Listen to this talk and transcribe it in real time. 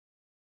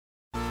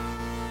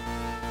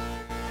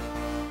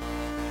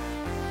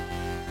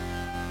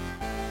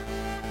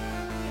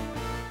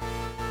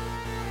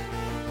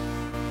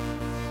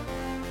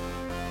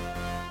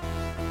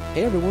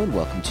Hey everyone,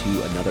 welcome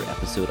to another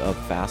episode of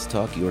Fast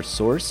Talk, your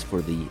source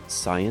for the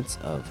science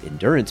of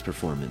endurance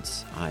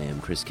performance. I am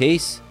Chris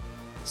Case,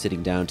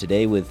 sitting down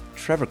today with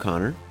Trevor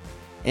Connor,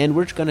 and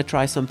we're going to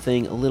try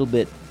something a little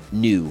bit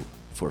new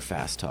for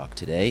Fast Talk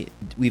today.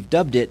 We've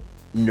dubbed it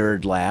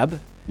Nerd Lab.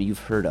 You've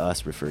heard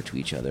us refer to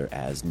each other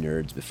as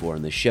nerds before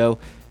on the show.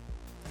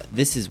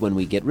 This is when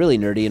we get really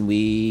nerdy and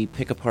we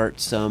pick apart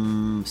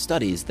some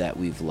studies that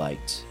we've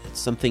liked. It's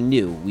something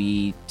new.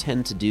 We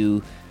tend to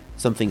do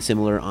something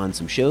similar on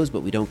some shows,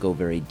 but we don't go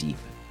very deep.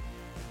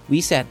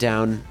 We sat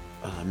down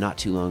not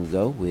too long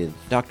ago with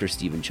Dr.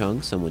 Stephen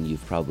Chung, someone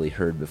you've probably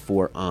heard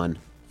before on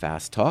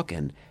Fast Talk,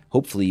 and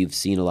hopefully you've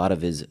seen a lot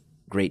of his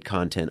great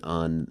content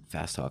on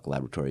Fast Talk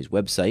Laboratories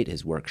website,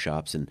 his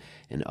workshops and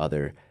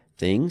other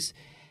things.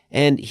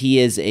 And he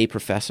is a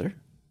professor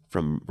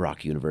from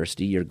Brock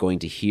University. You're going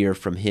to hear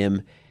from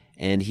him,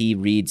 and he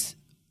reads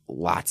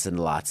lots and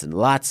lots and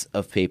lots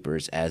of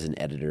papers as an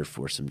editor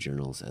for some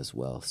journals as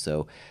well.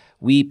 So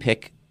we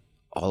pick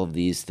all of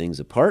these things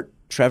apart.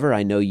 Trevor,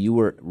 I know you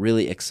were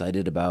really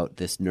excited about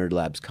this Nerd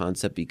Labs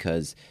concept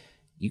because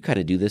you kind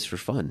of do this for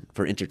fun,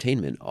 for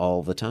entertainment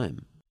all the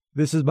time.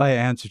 This is my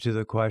answer to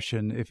the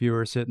question, if you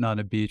were sitting on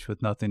a beach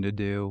with nothing to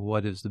do,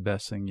 what is the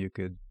best thing you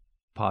could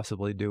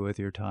possibly do with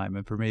your time?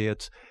 And for me,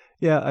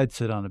 I'd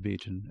sit on a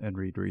beach and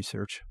read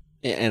research.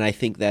 And I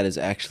think that is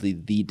actually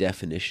the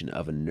definition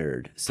of a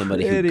nerd,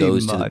 somebody Pretty who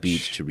goes much. to the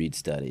beach to read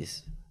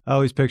studies. I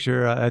always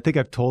picture, I think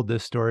I've told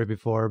this story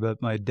before,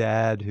 but my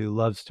dad, who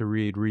loves to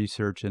read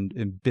research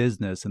in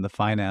business in the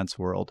finance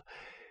world,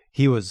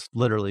 he was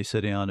literally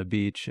sitting on a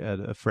beach at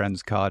a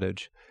friend's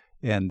cottage,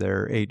 and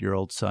their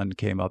 8-year-old son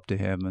came up to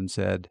him and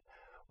said,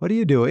 "What are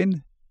you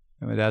doing?"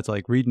 And my dad's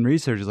like, "Reading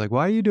research." He's like,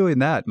 "Why are you doing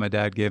that?" My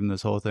dad gave him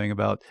this whole thing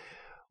about,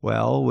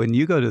 well, when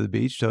you go to the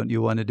beach, don't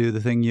you want to do the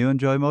thing you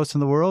enjoy most in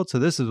the world? So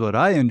this is what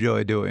I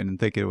enjoy doing, and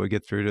thinking it would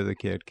get through to the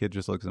kid. Kid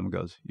just looks at him and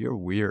goes, "You're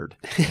weird,"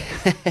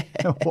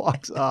 and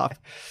walks off.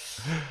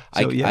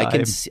 So,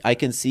 I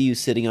can see you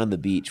sitting on the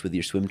beach with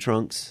your swim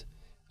trunks,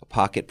 a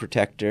pocket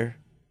protector,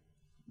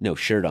 no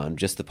shirt on,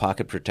 just the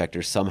pocket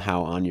protector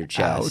somehow on your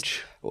chest.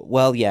 Ouch.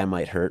 Well, yeah, it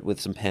might hurt, with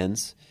some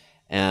pens.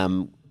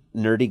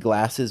 Nerdy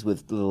glasses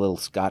with the little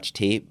scotch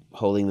tape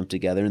holding them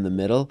together in the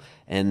middle,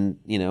 and,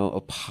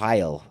 a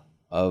pile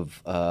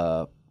of,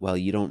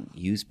 you don't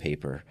use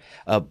paper,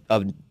 a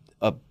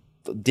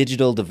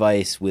digital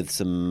device with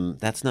some,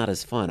 that's not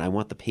as fun. I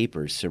want the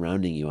papers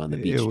surrounding you on the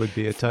beach. It would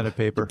be a ton of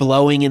paper.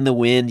 Blowing in the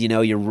wind,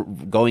 you're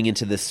going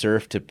into the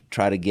surf to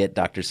try to get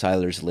Dr.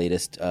 Seiler's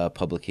latest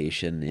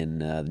publication in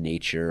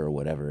Nature or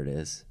whatever it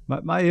is.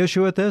 My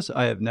issue with this,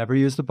 I have never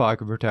used a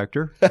pocket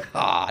protector.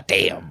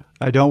 Damn.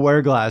 I don't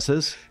wear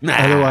glasses. Nah.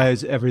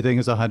 Otherwise, everything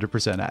is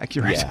 100%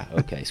 accurate. Yeah,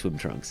 okay, swim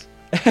trunks.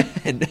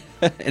 and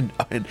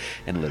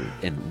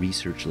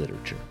research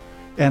literature.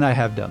 And I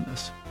have done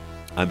this.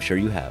 I'm sure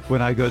you have.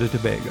 When I go to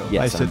Tobago,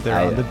 Yes, I sit there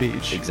on the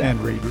beach and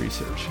read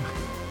research.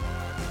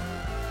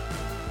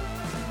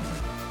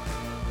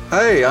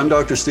 Hey, I'm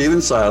Dr.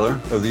 Stephen Seiler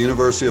of the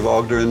University of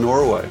Agder in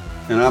Norway,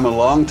 and I'm a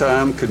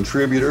longtime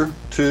contributor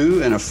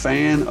to and a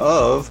fan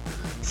of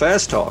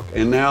Fast Talk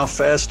and now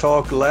Fast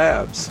Talk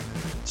Labs.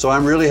 So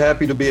I'm really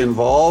happy to be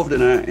involved,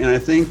 and I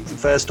think the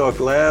Fast Talk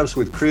Labs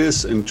with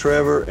Chris and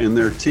Trevor and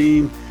their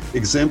team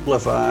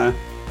exemplify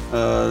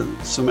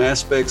some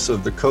aspects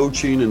of the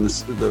coaching and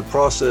the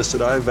process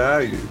that I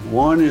value.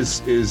 One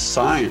is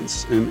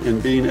science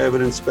and being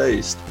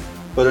evidence-based,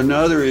 but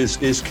another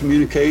is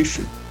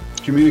communication.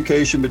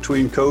 Communication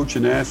between coach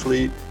and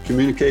athlete,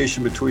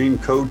 communication between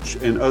coach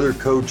and other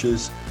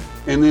coaches,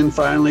 and then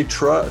finally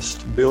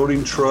trust,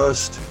 building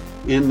trust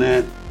in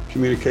that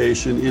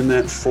communication, in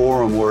that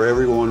forum where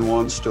everyone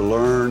wants to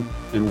learn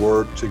and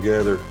work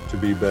together to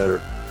be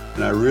better.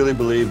 And I really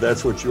believe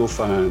that's what you'll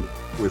find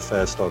with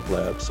Fast Talk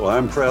Labs. So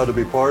I'm proud to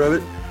be part of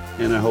it,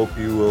 and I hope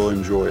you will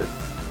enjoy it.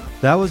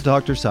 That was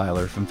Dr.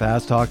 Seiler from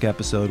Fast Talk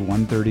episode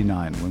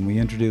 139, when we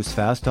introduced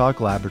Fast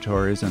Talk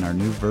Laboratories and our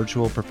new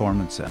virtual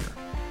performance center.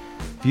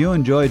 If you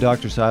enjoy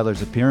Dr.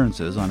 Seiler's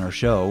appearances on our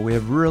show, we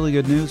have really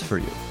good news for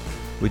you.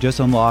 We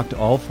just unlocked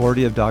all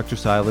 40 of Dr.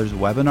 Seiler's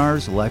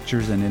webinars,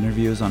 lectures, and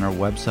interviews on our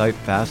website,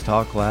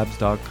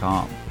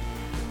 fasttalklabs.com.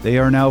 They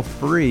are now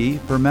free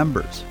for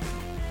members.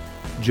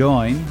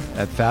 Join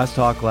at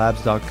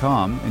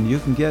fasttalklabs.com and you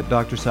can get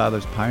Dr.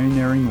 Seiler's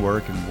pioneering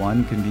work in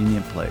one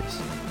convenient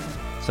place.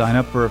 Sign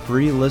up for a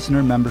free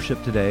listener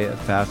membership today at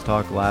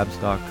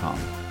fasttalklabs.com.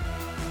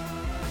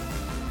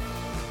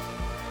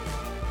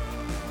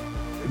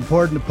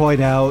 Important to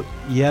point out,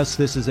 yes,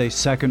 this is a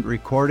second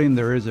recording.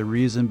 There is a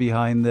reason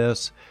behind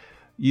this.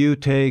 You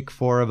take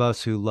 4 of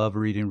us who love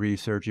reading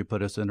research, you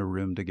put us in a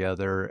room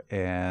together,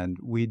 and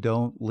we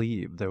don't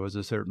leave. There was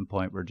a certain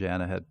point where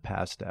Jana had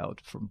passed out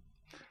from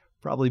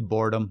probably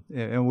boredom,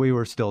 and we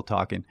were still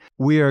talking.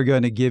 We are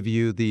going to give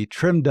you the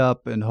trimmed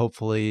up and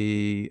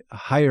hopefully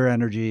higher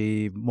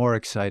energy, more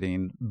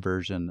exciting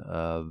version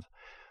of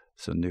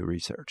some new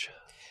research.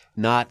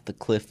 Not the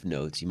Cliff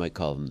Notes. You might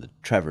call them the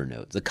Trevor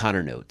Notes, the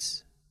Connor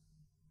Notes.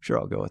 Sure,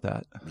 I'll go with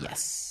that.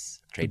 Yes.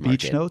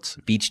 Beach Notes?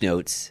 Beach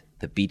Notes.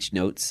 the beach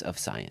notes of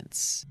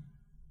science.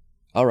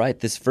 All right,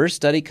 this first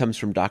study comes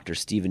from Dr.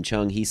 Stephen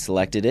Chung. He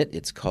selected it.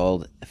 It's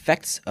called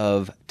Effects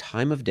of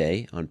Time of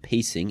Day on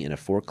Pacing in a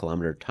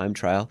 4-Kilometer Time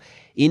Trial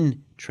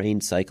in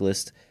Trained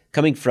Cyclists,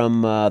 coming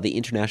from the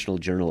International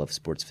Journal of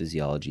Sports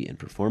Physiology and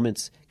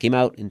Performance. Came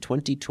out in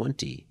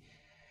 2020.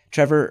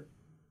 Trevor,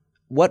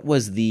 what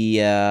was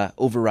the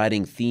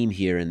overriding theme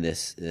here in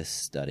this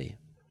study?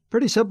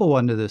 Pretty simple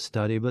one to this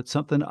study, but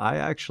something I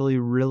actually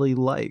really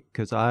like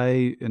because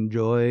I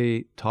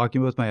enjoy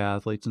talking with my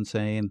athletes and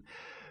saying,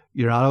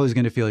 you're not always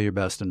going to feel your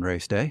best on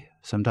race day.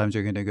 Sometimes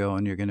you're going to go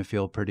and you're going to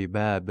feel pretty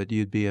bad, but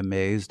you'd be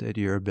amazed at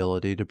your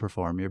ability to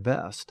perform your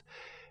best.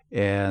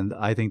 And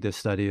I think this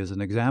study is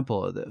an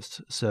example of this.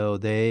 So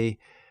they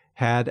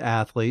had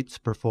athletes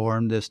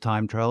perform this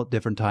time trial at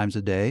different times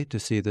of day to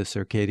see the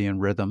circadian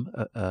rhythm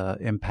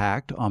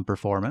impact on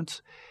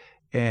performance,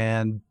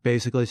 and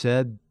basically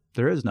said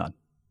there is none.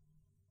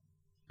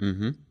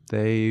 Mm-hmm.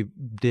 They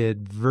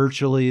did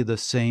virtually the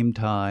same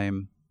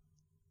time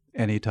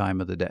any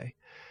time of the day.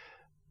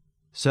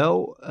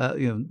 So,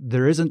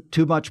 there isn't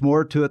too much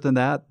more to it than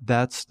that.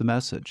 That's the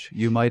message.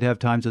 You might have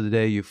times of the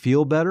day you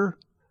feel better,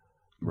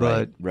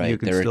 but right. You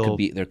can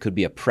There could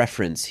be a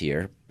preference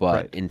here,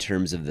 but in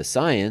terms of the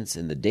science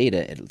and the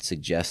data, it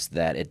suggests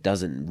that it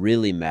doesn't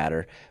really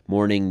matter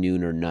morning,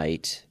 noon, or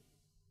night.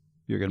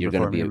 You're going to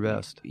perform your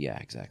best. Yeah,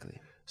 exactly.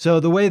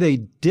 So the way they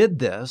did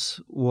this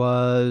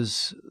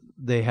was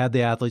they had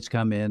the athletes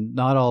come in,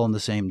 not all on the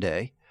same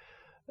day,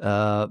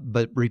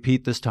 but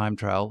repeat this time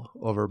trial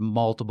over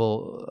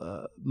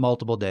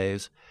multiple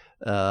days,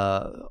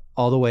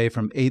 all the way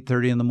from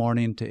 8:30 in the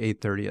morning to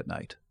 8:30 at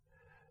night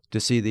to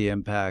see the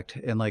impact.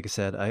 And like I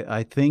said,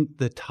 I think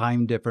the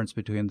time difference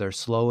between their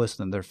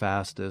slowest and their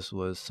fastest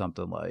was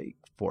something like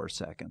 4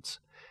 seconds.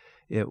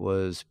 It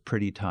was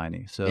pretty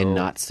tiny. And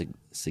not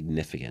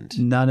significant.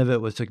 None of it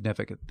was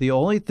significant. The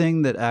only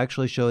thing that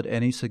actually showed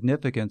any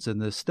significance in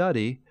this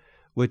study,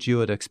 which you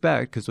would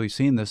expect, because we've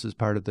seen this as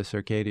part of the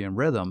circadian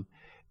rhythm,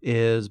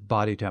 is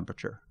body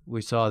temperature.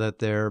 We saw that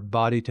their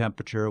body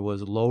temperature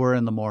was lower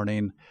in the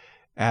morning,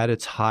 at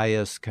its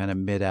highest kind of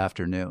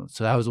mid-afternoon.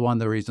 So that was one of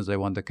the reasons they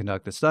wanted to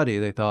conduct the study.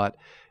 They thought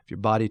if your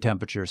body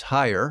temperature is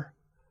higher,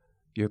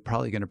 you're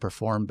probably going to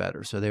perform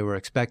better. So they were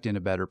expecting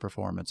a better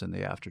performance in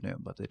the afternoon,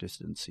 but they just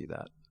didn't see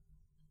that.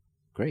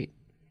 Great.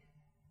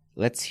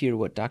 Let's hear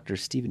what Dr.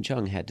 Stephen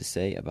Chung had to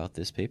say about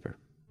this paper.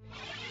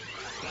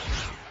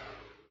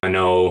 I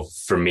know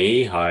for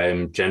me,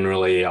 I'm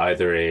generally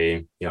either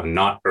a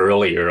not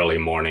early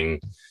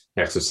morning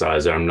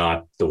exerciser. I'm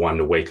not the one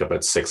to wake up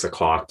at 6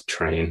 o'clock to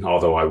train,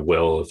 although I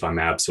will if I'm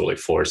absolutely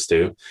forced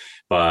to.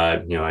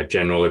 But I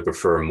generally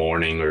prefer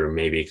morning or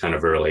maybe kind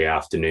of early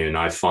afternoon.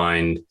 I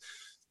find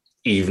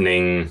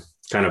evening,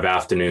 kind of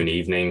afternoon,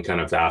 evening, kind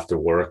of after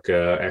work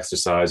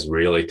exercise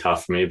really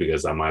tough for me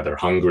because I'm either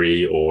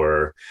hungry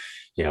or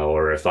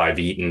if I've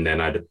eaten, then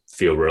I'd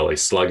feel really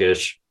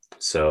sluggish.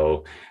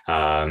 So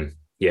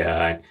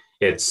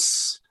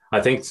I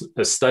think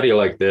a study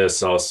like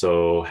this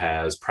also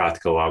has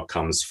practical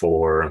outcomes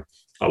for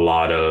a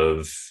lot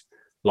of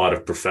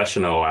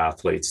professional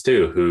athletes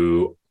too,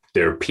 who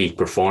their peak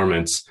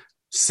performance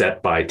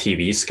set by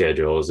TV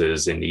schedules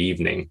is in the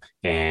evening,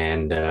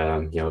 and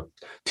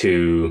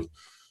to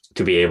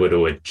be able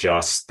to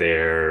adjust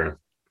their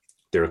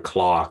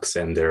clocks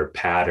and their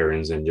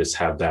patterns and just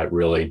have that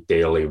really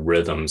daily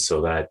rhythm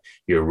so that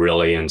you're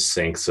really in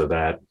sync, so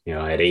that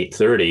at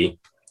 8:30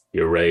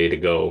 you're ready to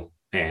go.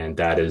 And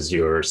that is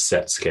your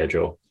set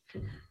schedule.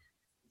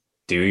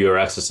 Do your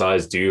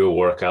exercise, do your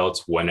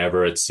workouts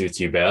whenever it suits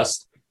you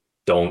best.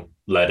 Don't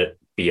let it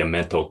be a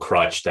mental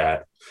crutch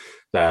that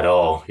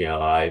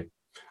I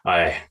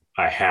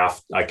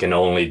can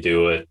only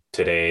do it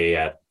today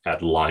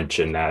at lunch,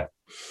 and that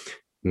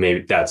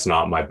maybe that's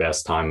not my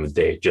best time of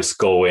day. Just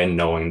go in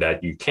knowing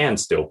that you can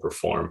still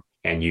perform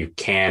and you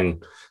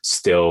can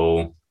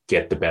still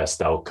get the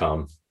best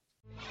outcome.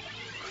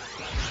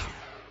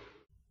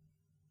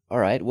 All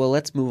right, well,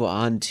 let's move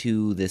on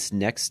to this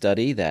next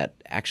study that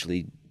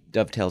actually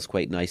dovetails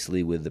quite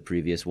nicely with the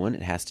previous one.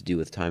 It has to do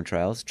with time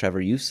trials.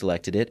 Trevor, you've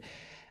selected it.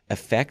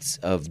 Effects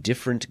of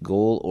different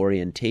goal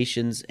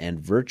orientations and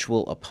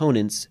virtual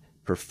opponents'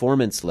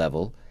 performance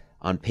level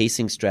on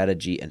pacing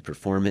strategy and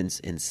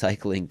performance in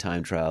cycling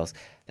time trials.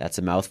 That's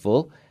a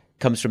mouthful.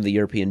 Comes from the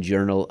European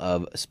Journal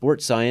of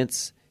Sports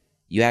Science.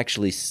 You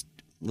actually,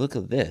 look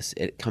at this.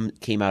 It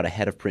came out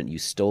ahead of print. You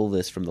stole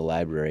this from the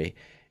library.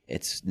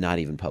 It's not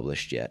even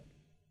published yet.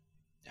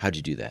 How'd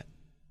you do that?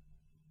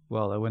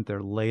 Well, I went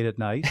there late at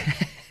night,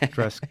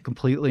 dressed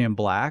completely in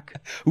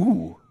black.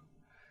 Ooh.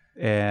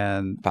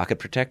 And pocket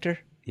protector?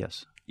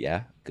 Yes.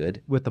 Yeah,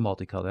 good. With the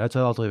multicolor. That's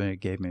ultimately it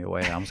gave me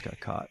away. I almost got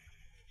caught.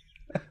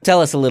 Tell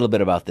us a little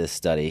bit about this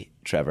study,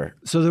 Trevor.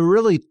 So there are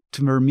really,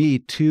 for me,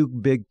 two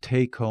big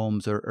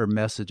take-homes or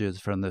messages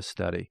from this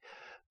study.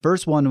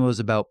 First one was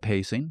about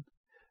pacing.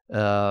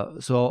 So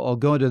I'll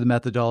go into the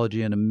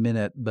methodology in a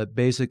minute, but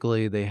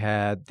basically they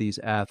had these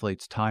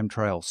athletes time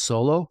trial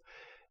solo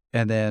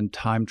and then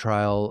time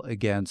trial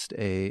against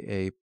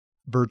a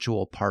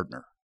virtual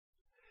partner.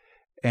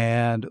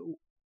 And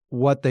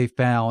what they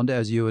found,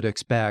 as you would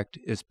expect,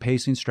 is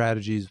pacing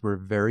strategies were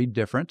very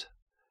different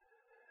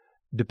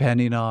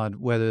depending on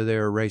whether they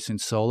were racing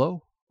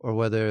solo or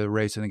whether they're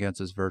racing against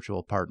his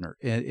virtual partner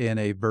in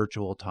a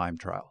virtual time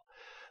trial.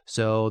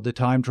 So the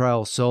time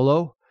trial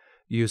solo,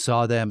 you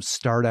saw them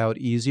start out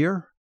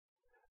easier,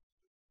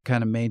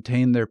 kind of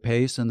maintain their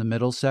pace in the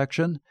middle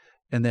section,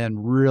 and then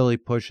really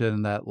push it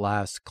in that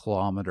last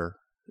kilometer.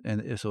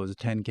 And so it was a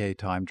 10K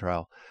time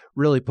trial,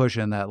 really push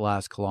in that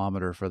last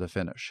kilometer for the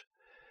finish.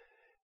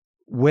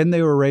 When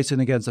they were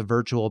racing against a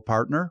virtual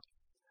partner,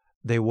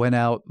 they went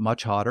out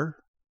much harder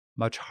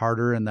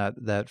in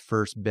that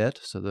first bit,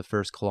 so the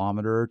first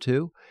kilometer or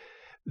two,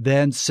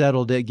 then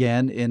settled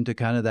again into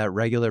kind of that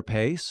regular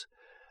pace,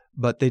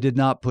 but they did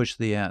not push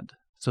the end,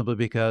 simply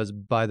because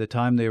by the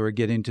time they were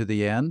getting to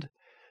the end,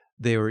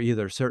 they were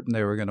either certain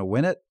they were going to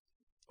win it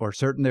or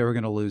certain they were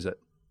going to lose it.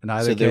 In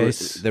either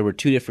case, there were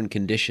two different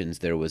conditions.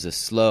 There was a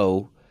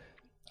slow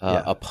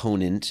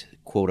opponent,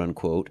 quote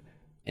unquote,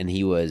 and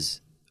he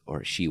was,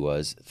 or she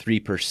was,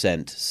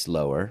 3%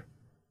 slower.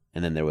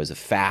 And then there was a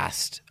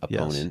fast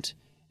opponent,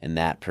 and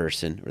that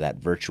person, or that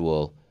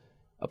virtual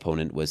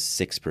opponent, was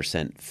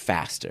 6%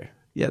 faster.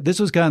 Yeah, this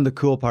was kind of the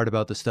cool part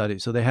about the study.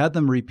 So they had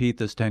them repeat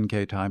this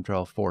 10K time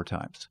trial 4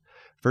 times.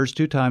 First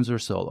 2 times were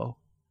solo.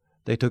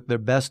 They took their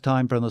best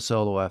time from the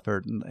solo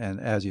effort, and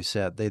as you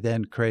said, they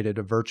then created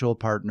a virtual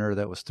partner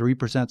that was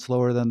 3%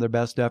 slower than their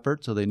best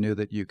effort, so they knew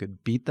that you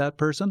could beat that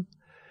person.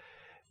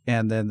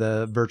 And then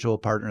the virtual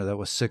partner that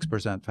was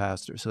 6%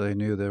 faster, so they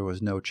knew there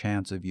was no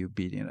chance of you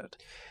beating it.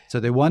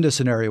 So they won a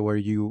scenario where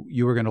you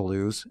were going to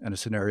lose and a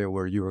scenario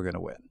where you were going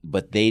to win.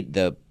 But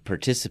the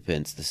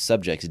participants, the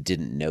subjects,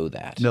 didn't know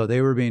that. No,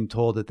 they were being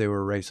told that they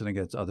were racing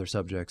against other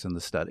subjects in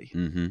the study.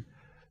 Mm-hmm.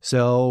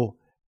 So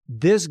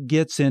this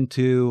gets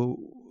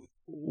into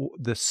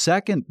the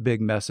second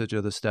big message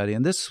of the study,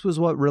 and this was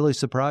what really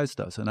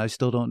surprised us, and I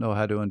still don't know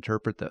how to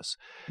interpret this.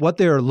 What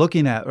they were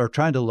looking at or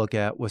trying to look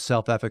at was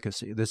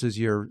self-efficacy. This is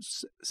your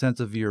sense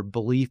of your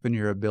belief in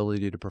your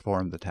ability to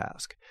perform the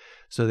task.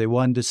 So they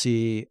wanted to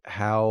see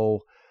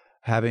how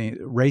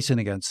racing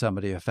against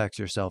somebody affects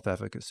your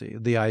self-efficacy.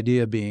 The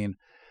idea being,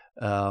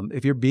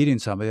 if you're beating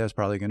somebody, that's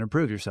probably going to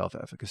improve your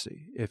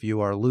self-efficacy. If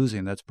you are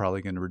losing, that's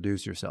probably going to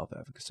reduce your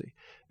self-efficacy.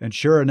 And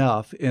sure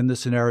enough, in the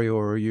scenario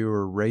where you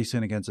were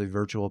racing against a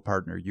virtual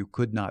partner, you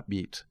could not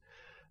beat.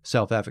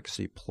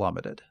 Self-efficacy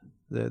plummeted.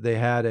 They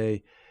had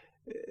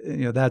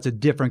that's a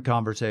different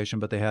conversation,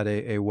 but they had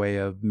a way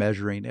of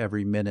measuring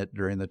every minute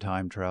during the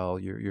time trial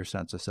your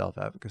sense of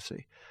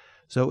self-efficacy.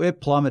 So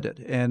it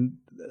plummeted. And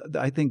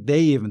I think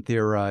they even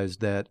theorized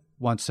that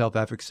once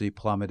self-efficacy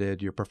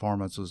plummeted, your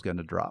performance was going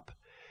to drop.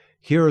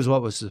 Here is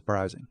what was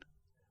surprising.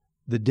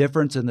 The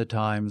difference in the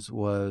times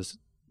was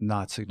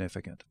not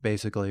significant.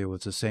 Basically, it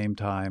was the same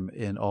time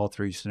in all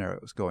 3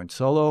 scenarios, going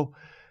solo,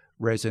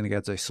 racing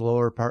against a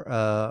slower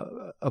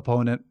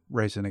opponent,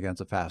 racing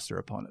against a faster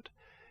opponent.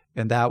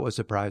 And that was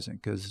surprising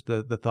because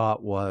the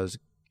thought was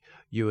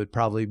you would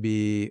probably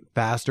be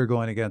faster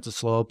going against a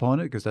slow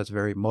opponent because that's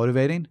very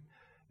motivating,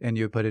 and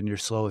you would put in your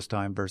slowest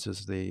time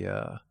versus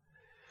the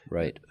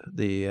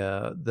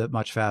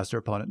much faster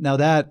opponent. Now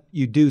that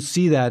you do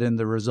see that in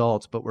the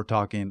results, but we're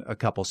talking a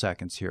couple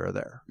seconds here or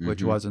there,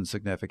 which wasn't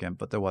significant,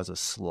 but there was a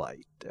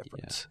slight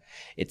difference.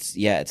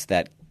 Yeah. It's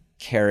that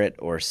carrot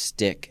or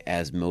stick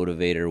as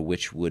motivator,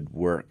 which would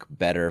work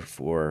better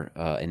for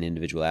an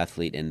individual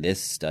athlete. And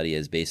this study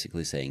is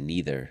basically saying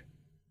neither.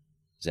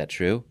 Is that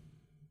true?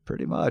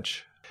 Pretty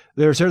much.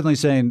 They're certainly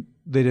saying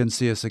they didn't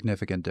see a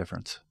significant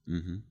difference.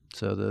 Mm-hmm.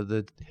 So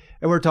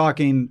and we're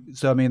talking.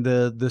 So I mean,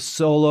 the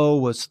solo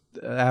was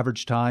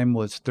average time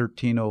was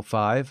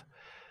 13:05.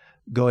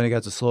 Going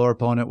against a slower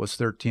opponent was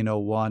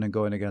 13:01, and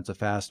going against a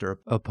faster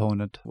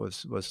opponent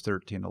was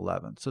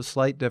 13:11. So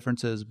slight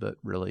differences, but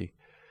really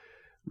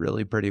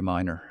pretty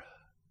minor.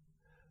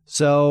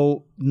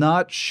 So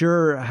not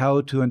sure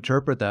how to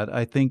interpret that.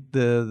 I think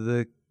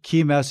the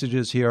key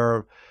messages here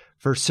are,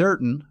 for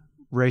certain,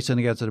 racing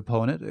against an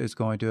opponent is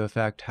going to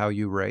affect how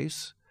you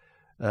race,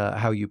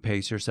 how you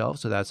pace yourself.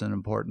 So that's an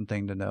important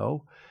thing to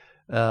know.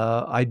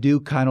 I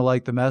do kind of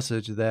like the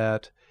message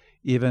that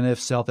even if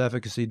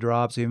self-efficacy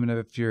drops, even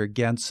if you're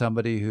against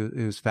somebody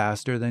who's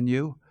faster than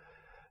you,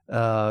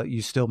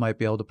 you still might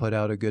be able to put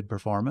out a good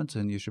performance,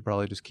 and you should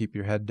probably just keep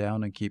your head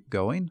down and keep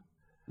going.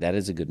 That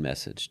is a good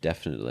message,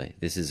 definitely.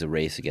 This is a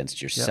race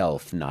against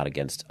yourself, not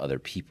against other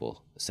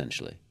people,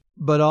 essentially.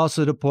 But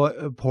also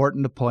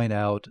important to point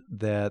out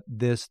that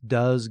this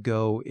does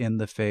go in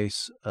the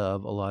face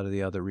of a lot of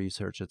the other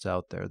research that's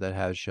out there that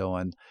has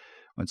shown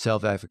when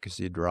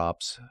self-efficacy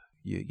drops,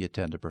 you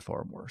tend to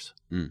perform worse.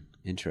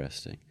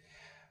 Interesting.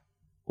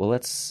 Well,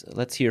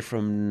 let's hear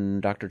from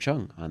Dr.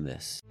 Chung on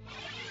this.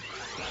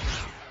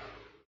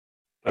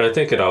 But I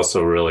think it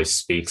also really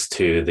speaks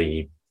to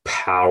the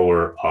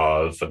power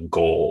of a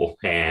goal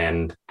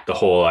and the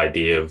whole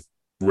idea of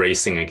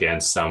racing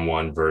against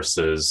someone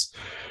versus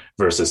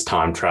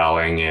time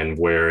trialing, and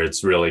where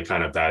it's really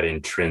kind of that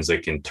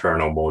intrinsic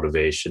internal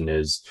motivation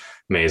is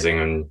amazing.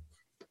 And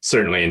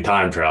certainly in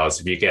time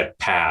trials, if you get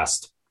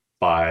past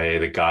by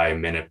the guy a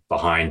minute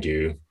behind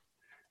you,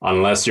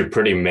 unless you're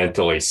pretty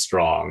mentally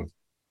strong,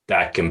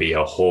 that can be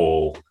a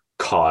whole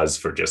cause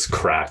for just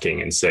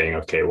cracking and saying,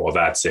 okay, well,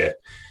 that's it.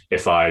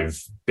 If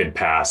I've been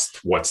passed,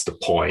 what's the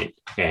point?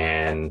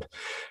 And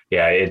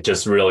yeah, it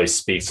just really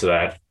speaks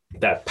to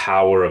that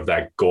power of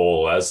that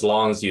goal. As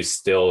long as you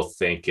still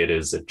think it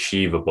is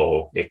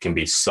achievable, it can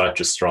be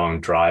such a strong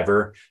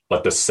driver.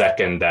 But the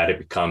second that it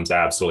becomes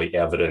absolutely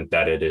evident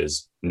that it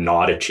is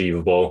not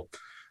achievable,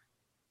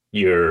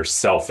 your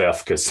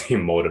self-efficacy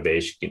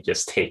motivation can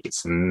just take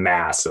its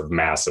massive,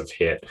 massive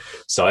hit.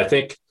 So I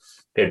think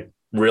it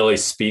really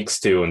speaks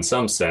to, in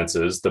some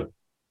senses,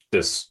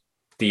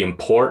 the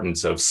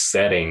importance of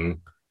setting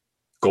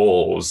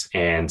goals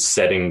and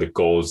setting the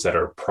goals that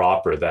are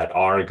proper, that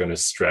are going to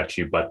stretch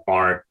you, but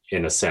aren't,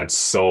 in a sense,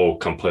 so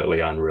completely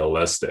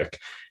unrealistic.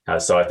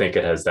 So I think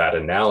it has that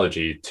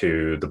analogy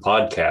to the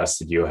podcast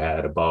that you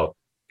had about,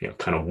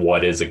 kind of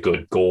what is a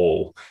good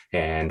goal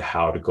and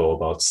how to go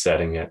about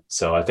setting it.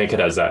 So I think it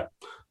has that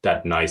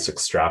nice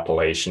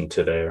extrapolation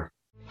to there.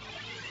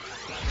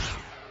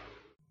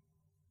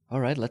 All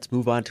right, let's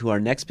move on to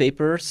our next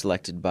paper,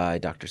 selected by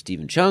Dr.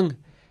 Stephen Chung.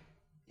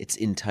 It's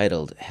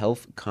entitled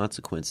Health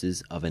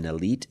Consequences of an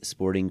Elite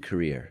Sporting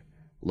Career,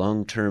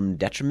 Long-Term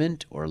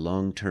Detriment or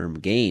Long-Term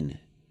Gain,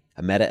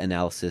 a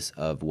meta-analysis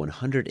of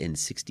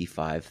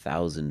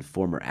 165,000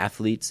 former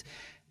athletes.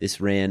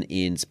 This ran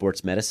in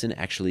Sports Medicine,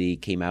 actually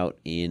came out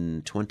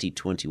in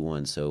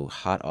 2021, so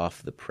hot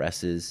off the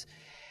presses.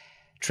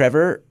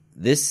 Trevor,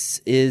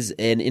 this is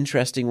an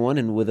interesting one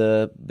and with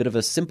a bit of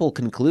a simple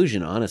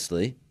conclusion,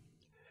 honestly.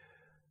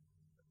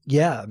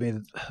 Yeah, I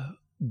mean,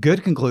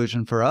 good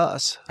conclusion for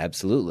us.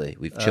 Absolutely.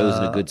 We've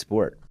chosen a good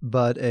sport.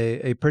 But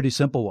a pretty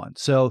simple one.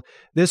 So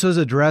this was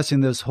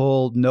addressing this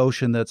whole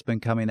notion that's been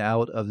coming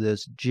out of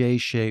this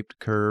J-shaped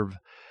curve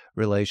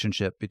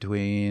relationship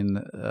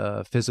between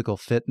physical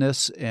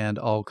fitness and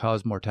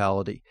all-cause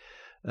mortality,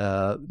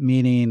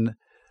 meaning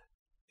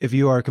if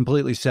you are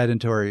completely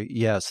sedentary,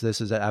 yes, this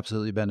has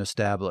absolutely been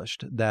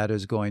established. That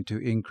is going to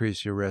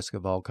increase your risk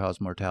of all-cause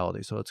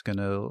mortality. So it's going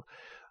to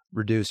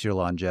reduce your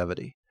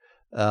longevity.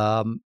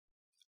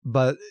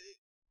 But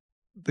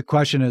the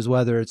question is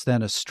whether it's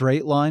then a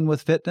straight line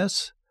with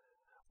fitness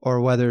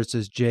or whether it's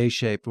this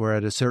J-shaped where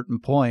at a certain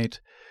point,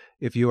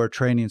 if you are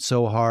training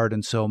so hard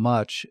and so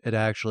much, it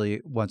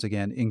actually, once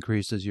again,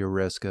 increases your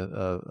risk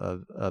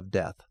of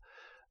death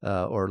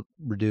or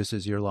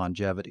reduces your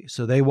longevity.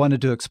 So they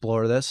wanted to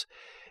explore this.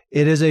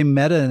 It is a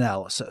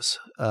meta-analysis.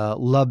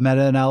 Love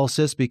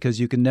meta-analysis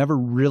because you can never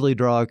really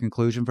draw a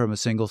conclusion from a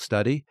single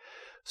study.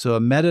 So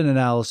a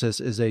meta-analysis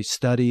is a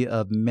study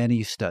of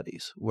many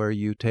studies where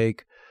you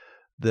take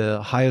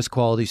the highest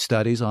quality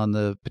studies on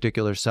the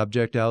particular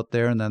subject out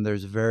there, and then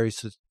there's very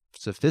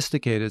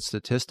sophisticated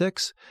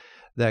statistics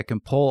that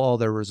can pull all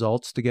their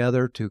results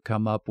together to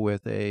come up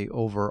with a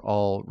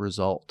overall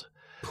result.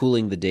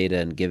 Pooling the data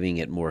and giving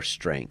it more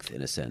strength,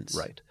 in a sense.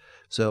 Right.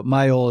 So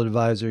my old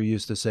advisor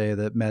used to say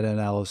that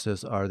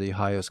meta-analysis are the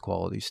highest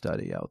quality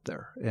study out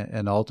there,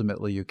 and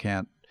ultimately you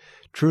can't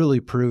truly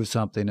prove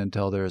something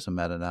until there is a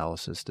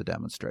meta-analysis to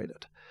demonstrate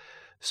it.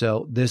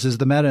 So this is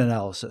the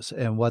meta-analysis.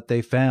 And what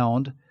they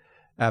found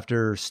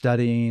after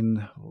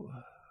studying,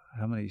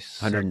 how many?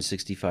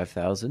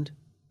 165,000.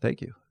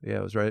 Thank you. Yeah,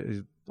 it was right.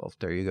 Well,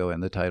 there you go in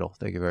the title.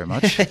 Thank you very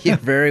much. You're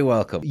very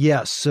welcome.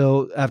 Yes.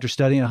 So after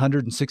studying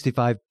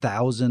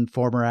 165,000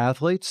 former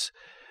athletes,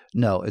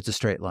 no, it's a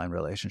straight line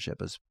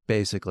relationship is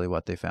basically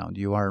what they found.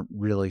 You aren't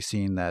really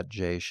seeing that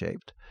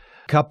J-shaped.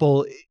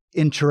 Couple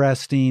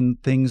interesting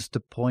things to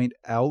point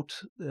out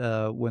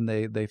when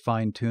they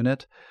fine-tune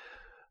it.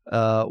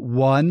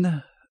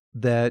 One,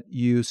 that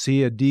you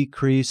see a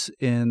decrease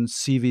in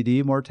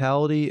CVD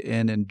mortality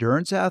in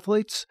endurance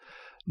athletes,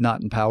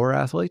 not in power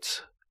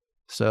athletes.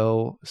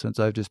 So since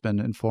I've just been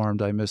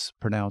informed I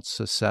mispronounce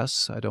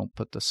success, I don't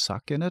put the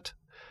suck in it.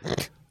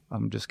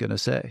 I'm just going to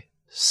say,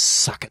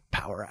 suck it,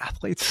 power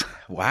athletes.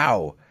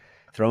 Wow.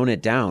 Throwing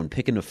it down,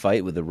 picking a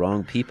fight with the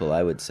wrong people,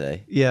 I would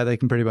say. Yeah, they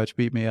can pretty much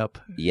beat me up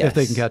if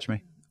they can catch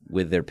me.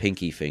 With their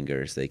pinky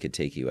fingers, they could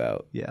take you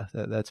out. Yeah,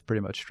 that's pretty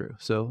much true.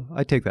 So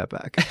I take that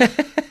back.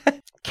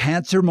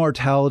 Cancer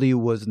mortality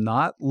was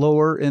not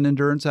lower in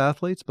endurance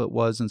athletes, but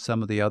was in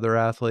some of the other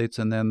athletes.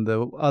 And then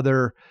the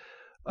other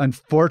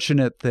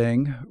unfortunate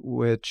thing,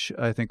 which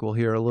I think we'll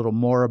hear a little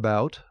more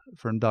about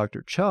from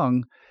Dr.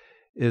 Chung,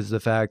 is the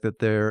fact that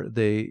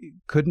they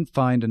couldn't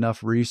find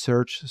enough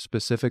research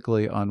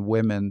specifically on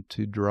women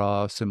to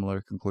draw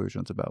similar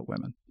conclusions about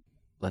women.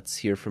 Let's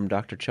hear from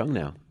Dr. Chung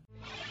now.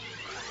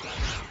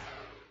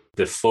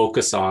 The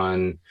focus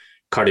on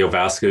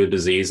cardiovascular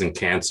disease and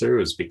cancer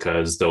was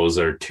because those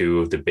are two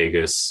of the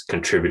biggest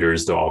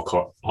contributors to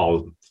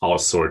all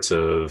sorts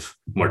of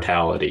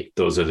mortality.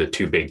 Those are the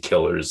two big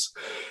killers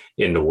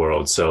in the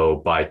world.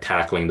 So by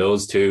tackling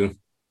those two,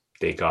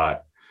 they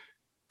got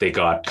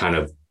kind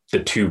of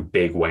the two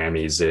big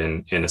whammies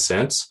in a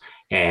sense.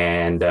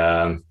 And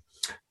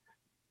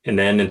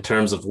then in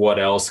terms of what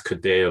else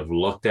could they have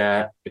looked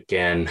at,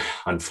 again,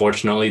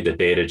 unfortunately, the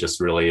data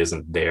just really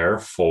isn't there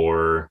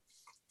for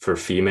for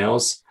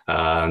females.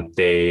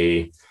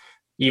 Even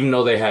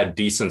though they had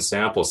decent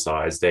sample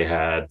size, they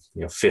had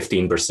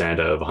 15%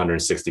 of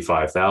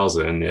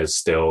 165,000 is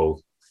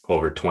still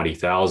over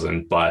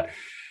 20,000. But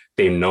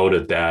they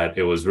noted that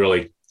it was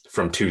really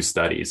from two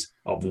studies,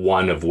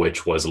 one of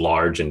which was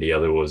large and the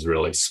other was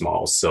really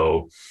small.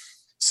 So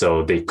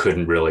they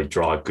couldn't really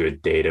draw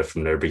good data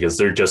from there because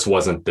there just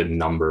wasn't the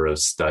number of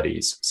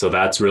studies. So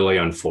that's really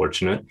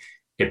unfortunate.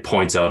 It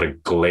points out a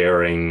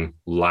glaring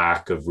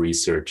lack of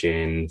research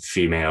in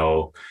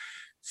female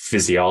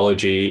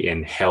physiology,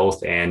 in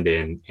health, and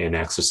in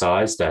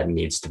exercise that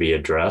needs to be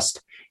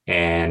addressed.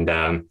 And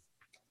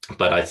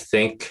but I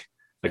think,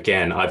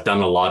 again, I've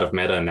done a lot of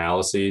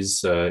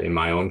meta-analyses in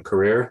my own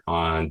career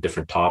on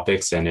different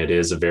topics, and it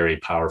is a very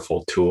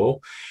powerful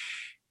tool.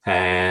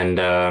 And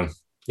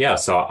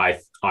so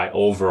I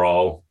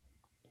overall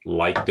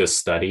like this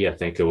study. I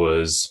think it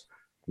was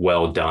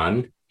well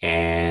done.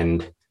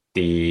 And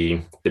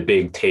the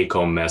big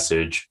take-home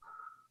message,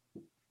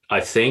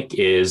 I think,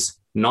 is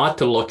not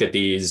to look at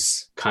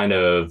these kind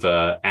of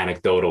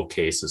anecdotal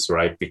cases,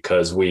 right?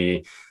 Because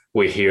we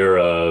hear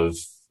of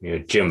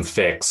Jim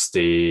Fixx,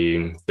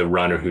 the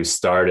runner who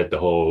started the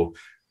whole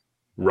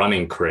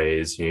running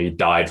craze. He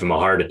died from a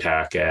heart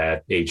attack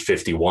at age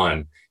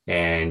 51.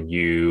 And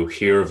you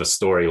hear of a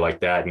story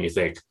like that and you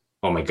think,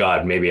 oh my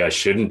God, maybe I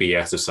shouldn't be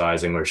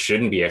exercising or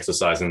shouldn't be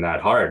exercising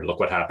that hard. Look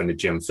what happened to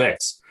Jim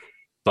Fixx.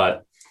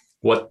 But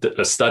what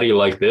a study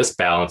like this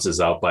balances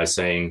out by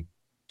saying,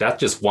 that's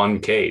just one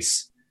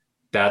case.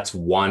 That's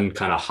one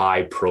kind of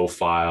high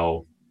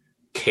profile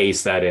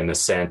case that in a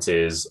sense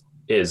is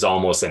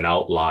almost an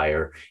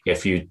outlier.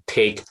 If you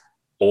take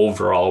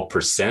overall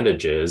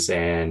percentages,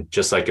 and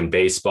just like in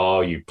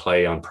baseball, you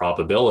play on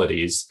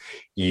probabilities,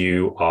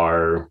 you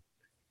are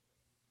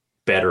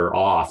better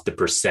off. The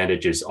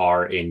percentages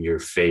are in your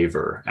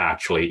favor,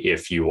 actually,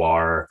 if you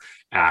are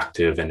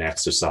active and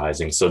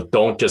exercising. So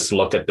don't just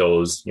look at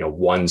those,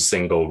 one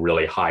single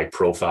really high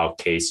profile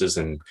cases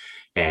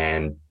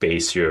and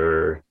base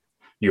your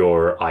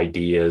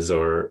ideas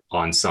or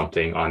on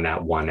something on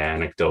that one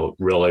anecdote.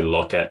 Really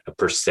look at a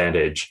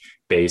percentage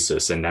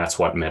basis, and that's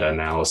what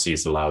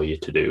meta-analyses allow you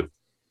to do.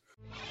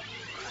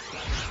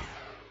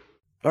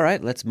 All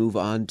right, let's move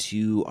on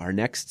to our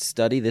next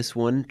study. This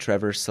one,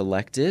 Trevor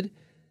selected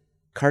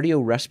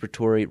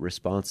cardiorespiratory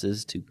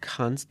responses to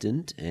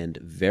constant and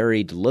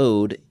varied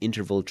load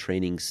interval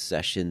training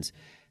sessions.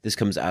 This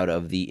comes out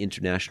of the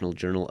International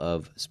Journal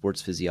of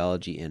Sports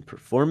Physiology and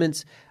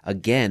Performance.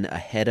 Again,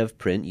 ahead of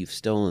print. You've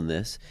stolen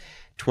this.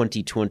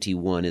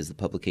 2021 is the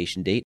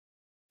publication date.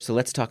 So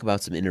let's talk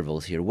about some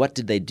intervals here. What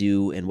did they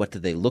do and what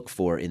did they look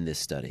for in this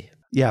study?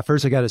 Yeah,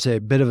 first I got to say,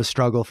 a bit of a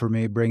struggle for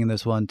me bringing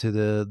this one to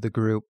the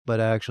group, but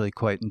I actually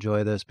quite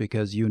enjoy this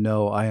because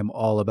I am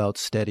all about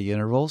steady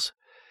intervals.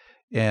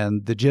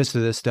 And the gist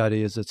of this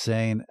study is it's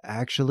saying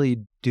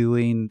actually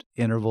doing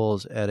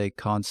intervals at a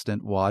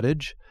constant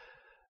wattage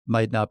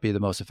might not be the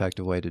most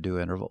effective way to do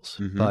intervals.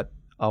 Mm-hmm. But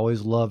I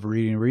always love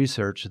reading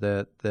research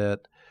that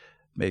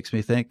makes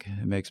me think,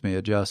 it makes me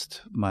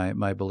adjust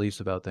my beliefs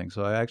about things.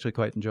 So I actually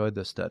quite enjoyed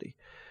this study.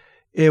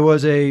 It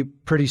was a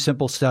pretty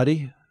simple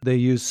study. They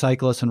used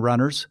cyclists and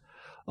runners.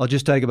 I'll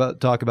just talk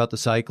about the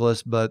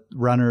cyclists, but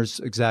runners,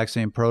 exact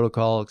same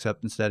protocol,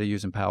 except instead of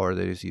using power,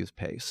 they just use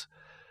pace.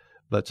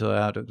 But so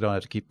I don't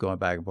have to keep going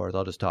back and forth.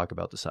 I'll just talk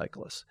about the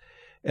cyclists.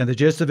 And the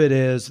gist of it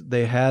is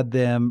they had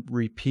them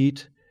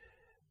repeat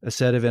a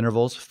set of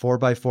intervals,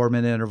 4x4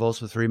 minute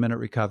intervals with 3-minute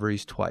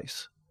recoveries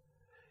twice.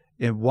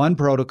 In one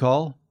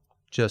protocol,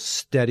 just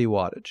steady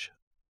wattage.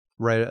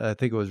 Right, I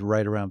think it was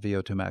right around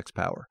VO2 max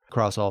power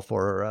across all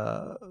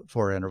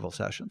four interval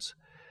sessions.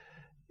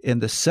 In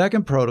the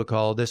second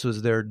protocol, this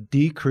was their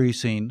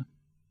decreasing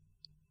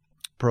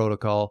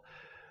protocol,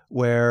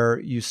 where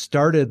you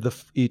started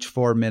each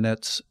 4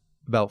 minutes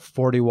about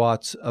 40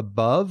 watts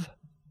above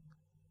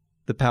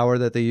the power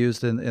that they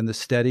used in the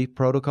steady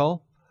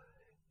protocol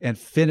and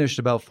finished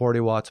about 40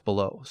 watts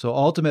below. So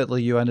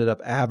ultimately, you ended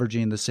up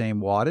averaging the same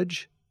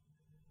wattage,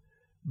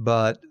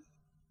 but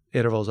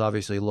intervals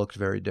obviously looked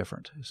very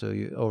different. So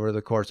over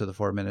the course of the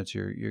 4 minutes,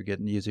 you're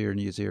getting easier and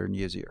easier and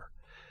easier.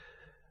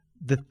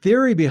 The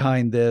theory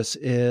behind this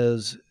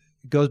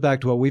goes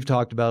back to what we've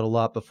talked about a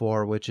lot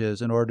before, which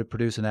is in order to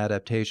produce an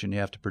adaptation, you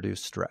have to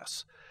produce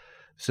stress.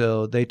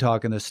 So they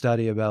talk in the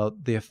study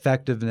about the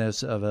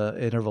effectiveness of an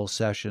interval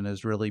session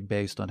is really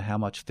based on how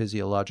much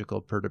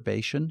physiological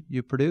perturbation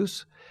you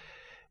produce.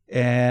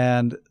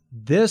 And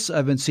this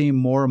I've been seeing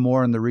more and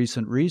more in the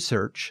recent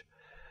research.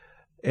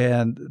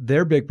 And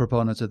they're big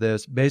proponents of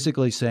this,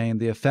 basically saying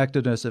the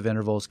effectiveness of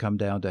intervals come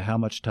down to how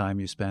much time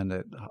you spend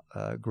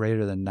at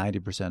greater than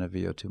 90% of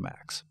VO2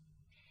 max.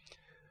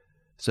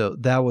 So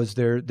that was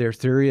their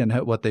theory and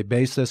what they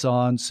based this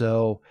on.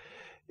 So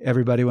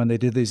everybody, when they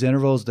did these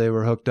intervals, they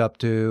were hooked up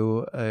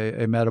to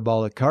a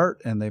metabolic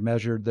cart and they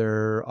measured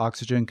their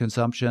oxygen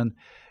consumption.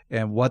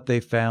 And what they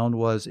found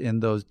was in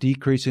those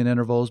decreasing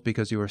intervals,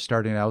 because you were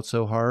starting out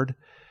so hard,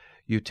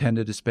 you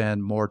tended to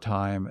spend more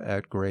time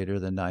at greater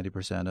than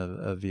 90%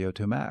 of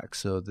VO2 max.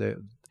 So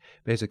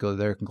basically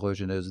their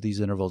conclusion is these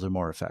intervals are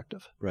more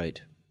effective.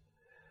 Right.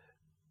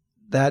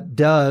 That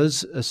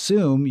does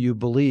assume you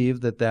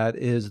believe that that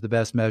is the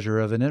best measure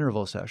of an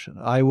interval session.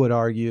 I would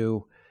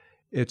argue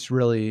it's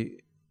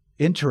really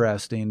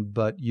interesting,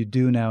 but you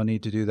do now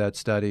need to do that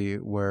study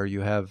where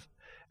you have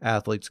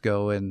athletes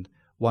go and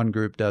one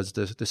group does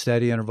the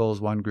steady intervals,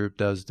 one group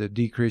does the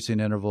decreasing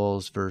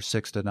intervals for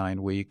 6 to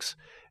 9 weeks,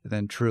 and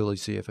then truly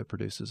see if it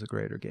produces a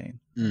greater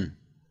gain.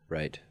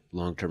 Right.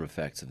 Long-term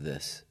effects of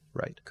this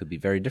could be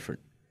very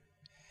different.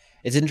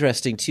 It's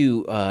interesting,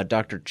 too.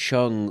 Dr.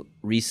 Chung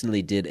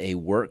recently did a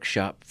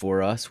workshop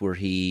for us where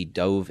he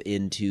dove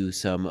into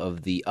some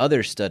of the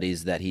other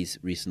studies that he's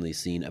recently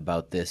seen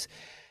about this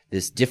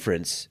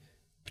difference,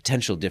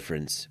 potential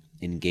difference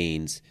in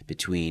gains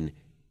between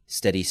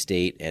steady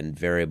state and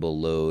variable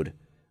load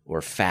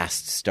or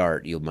fast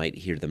start. You might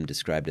hear them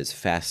described as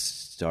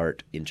fast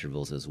start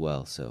intervals as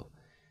well. So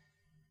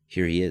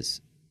here he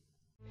is.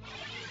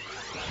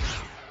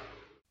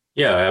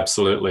 Yeah,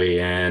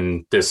 absolutely.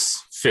 And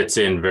this fits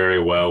in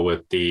very well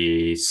with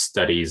the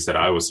studies that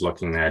I was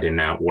looking at in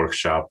that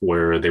workshop,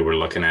 where they were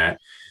looking at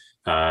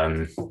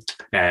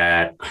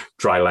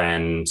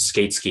dryland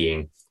skate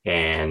skiing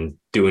and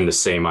doing the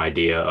same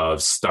idea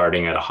of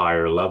starting at a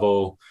higher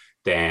level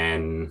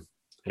and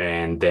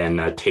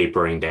then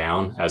tapering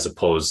down as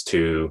opposed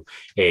to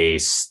a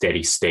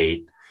steady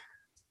state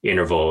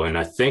interval. And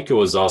I think it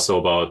was also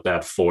about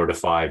that 4 to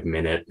 5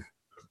 minute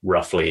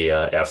roughly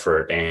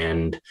effort.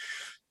 And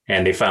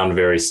they found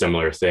very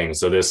similar things.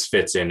 So this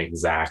fits in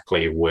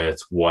exactly with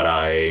what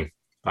I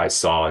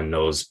saw in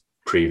those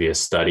previous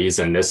studies.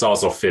 And this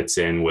also fits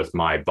in with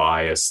my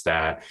bias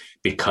that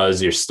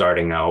because you're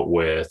starting out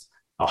with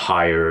a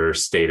higher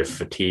state of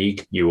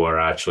fatigue, you are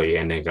actually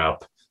ending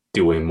up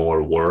doing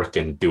more work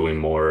and getting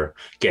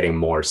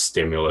more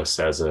stimulus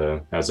as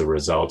a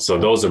result. So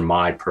those are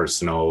my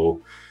personal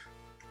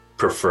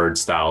preferred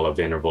style of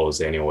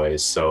intervals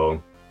anyways.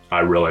 So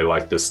I really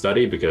like this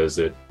study because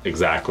it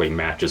exactly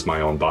matches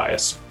my own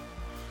bias.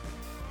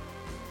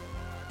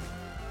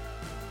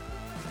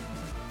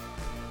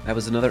 That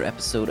was another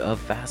episode of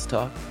Fast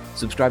Talk.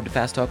 Subscribe to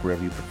Fast Talk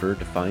wherever you prefer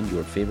to find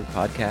your favorite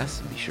podcasts,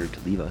 and be sure to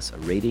leave us a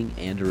rating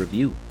and a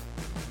review.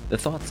 The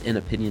thoughts and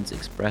opinions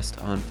expressed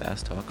on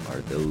Fast Talk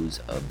are those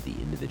of the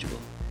individual.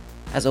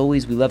 As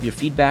always, we love your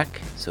feedback,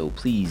 so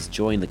please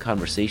join the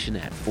conversation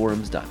at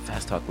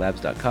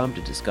forums.fasttalklabs.com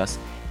to discuss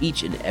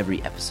each and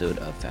every episode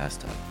of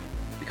Fast Talk.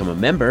 Become a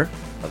member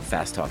of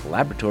Fast Talk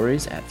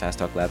Laboratories at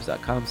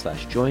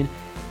fasttalklabs.com/join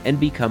and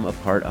become a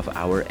part of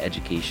our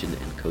education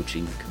and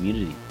coaching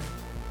community.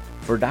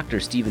 For Dr.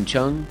 Stephen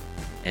Chung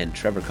and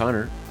Trevor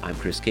Connor, I'm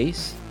Chris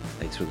Case.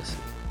 Thanks for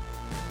listening.